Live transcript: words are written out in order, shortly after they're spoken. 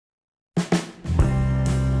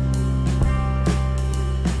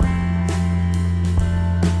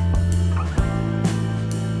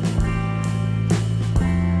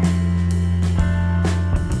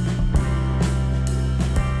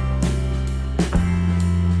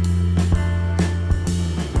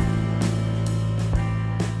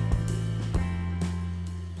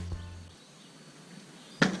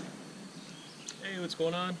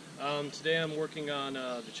going on? Today I'm working on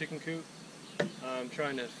the chicken coop. I'm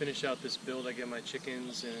trying to finish out this build. I get my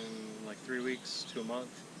chickens in like 3 weeks to a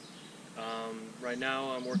month. Right now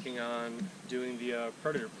I'm working on doing the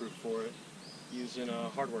predator proof for it using a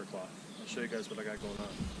hardware cloth. I'll show you guys what I got going on.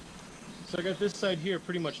 So I got this side here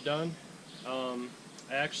pretty much done. I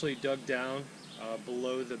actually dug down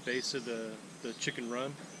below the base of the chicken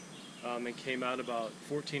run and came out about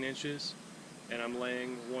 14 inches. And I'm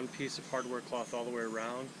laying one piece of hardware cloth all the way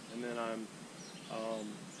around, and then I'm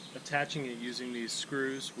attaching it using these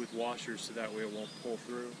screws with washers so that way it won't pull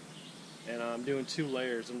through. And I'm doing 2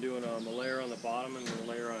 layers. I'm doing a layer on the bottom and a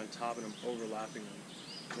layer on top, and I'm overlapping them.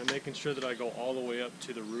 And I'm making sure that I go all the way up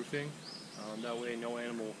to the roofing. That way no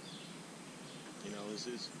animal,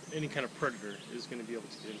 is any kind of predator is going to be able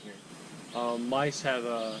to get in here. Mice have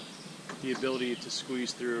the ability to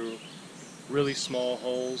squeeze through really small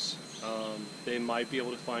holes. They might be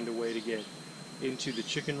able to find a way to get into the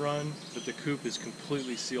chicken run, but the coop is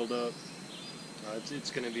completely sealed up.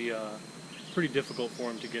 It's going to be pretty difficult for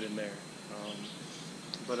them to get in there.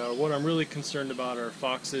 But what I'm really concerned about are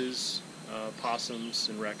foxes, possums,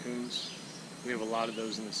 and raccoons. We have a lot of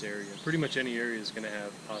those in this area. Pretty much any area is going to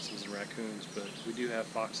have possums and raccoons, but we do have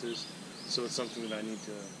foxes, so it's something that I need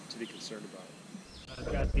to be concerned about.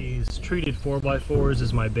 I've got these treated 4x4s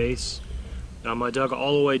as my base. I dug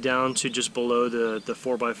all the way down to just below the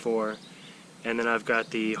 4x4, and then I've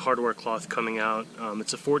got the hardware cloth coming out.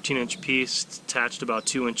 It's a 14-inch piece. It's attached about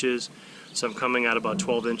 2 inches, so I'm coming out about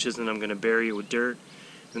 12 inches, and I'm going to bury it with dirt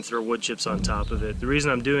and throw wood chips on top of it. The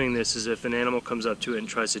reason I'm doing this is if an animal comes up to it and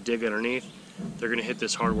tries to dig underneath, they're going to hit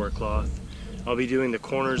this hardware cloth. I'll be doing the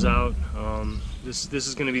corners out. This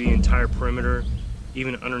is going to be the entire perimeter,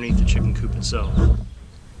 even underneath the chicken coop itself. And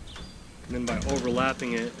then by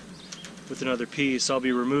overlapping it with another piece, I'll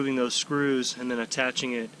be removing those screws and then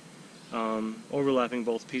attaching it, overlapping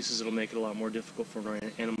both pieces. It'll make it a lot more difficult for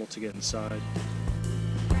an animal to get inside.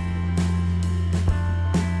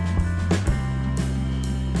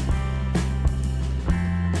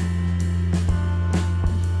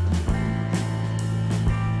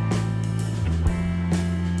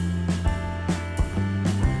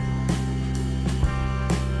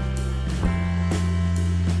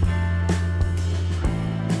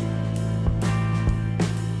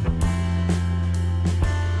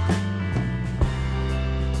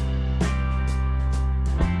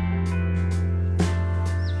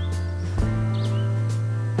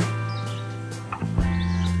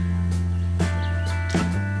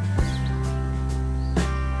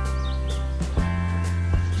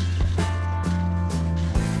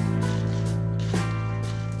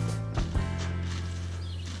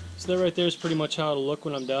 So that right there is pretty much how it'll look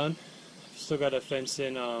when I'm done. Still got to fence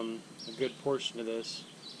in a good portion of this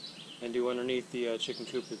and do underneath the chicken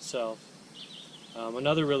coop itself.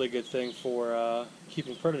 Another really good thing for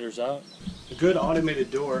keeping predators out, a good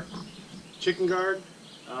automated door. Chicken guard,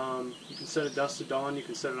 you can set it dusk to dawn, you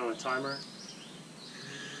can set it on a timer.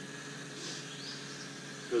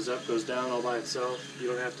 Goes up, goes down all by itself. You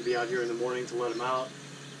don't have to be out here in the morning to let them out.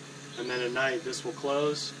 And then at night this will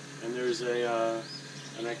close, and there's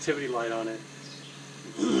an activity light on it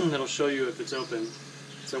that'll show you if it's open,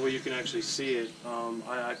 so that way you can actually see it.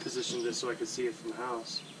 I positioned this so I could see it from the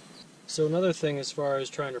house. So another thing as far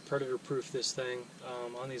as trying to predator proof this thing,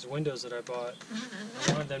 on these windows that I bought,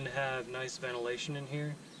 I wanted them to have nice ventilation in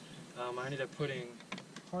here. I ended up putting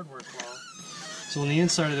hardware cloth. So on the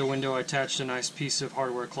inside of the window I attached a nice piece of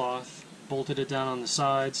hardware cloth, bolted it down on the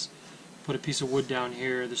sides, put a piece of wood down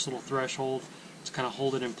here, this little threshold to kind of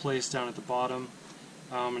hold it in place down at the bottom.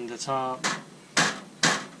 And the top,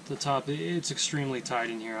 it's extremely tight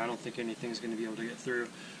in here. I don't think anything's going to be able to get through.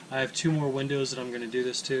 I have 2 more windows that I'm going to do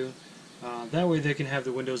this to. That way they can have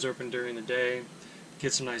the windows open during the day,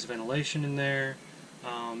 get some nice ventilation in there.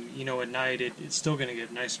 At night it's still going to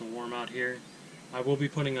get nice and warm out here. I will be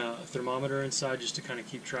putting a thermometer inside just to kind of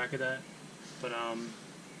keep track of that. But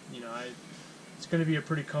it's going to be a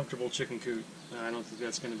pretty comfortable chicken coop. I don't think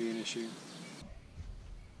that's going to be an issue.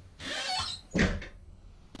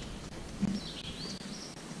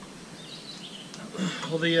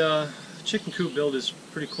 Well, the chicken coop build is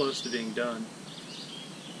pretty close to being done.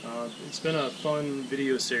 It's been a fun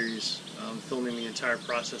video series, filming the entire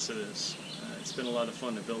process of this. It's been a lot of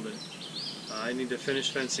fun to build it. I need to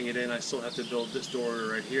finish fencing it in. I still have to build this door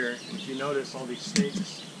right here. And if you notice all these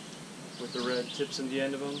stakes with the red tips in the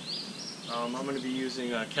end of them, I'm going to be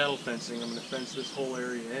using cattle fencing. I'm going to fence this whole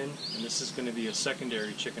area in, and this is going to be a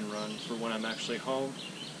secondary chicken run for when I'm actually home.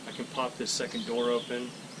 I can pop this second door open,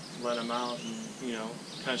 let them out, and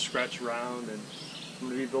kind of scratch around. And I'm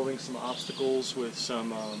going to be building some obstacles with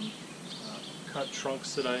some cut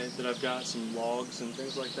trunks that I've got, some logs and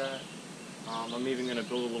things like that. I'm even going to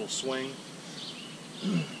build a little swing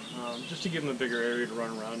just to give them a bigger area to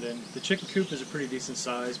run around in. The chicken coop is a pretty decent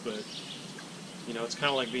size, but you know, it's kind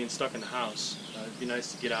of like being stuck in the house. It'd be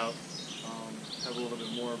nice to get out, have a little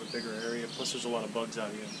bit more of a bigger area. Plus, there's a lot of bugs out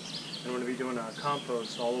here. And I'm going to be doing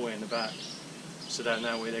compost all the way in the back, so that in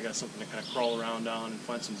that way they got something to kind of crawl around on and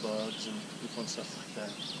find some bugs and fun stuff like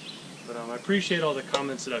that. But I appreciate all the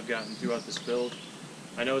comments that I've gotten throughout this build.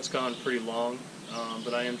 I know it's gone pretty long,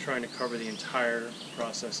 but I am trying to cover the entire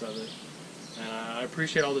process of it. And I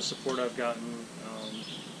appreciate all the support I've gotten.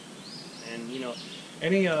 And you know,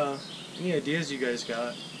 any ideas you guys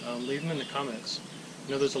got, leave them in the comments.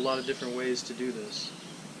 You know, there's a lot of different ways to do this.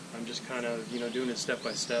 I'm just kind of, you know, doing it step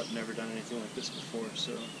by step. Never done anything like this before.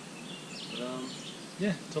 So, but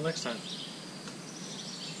yeah, until next time.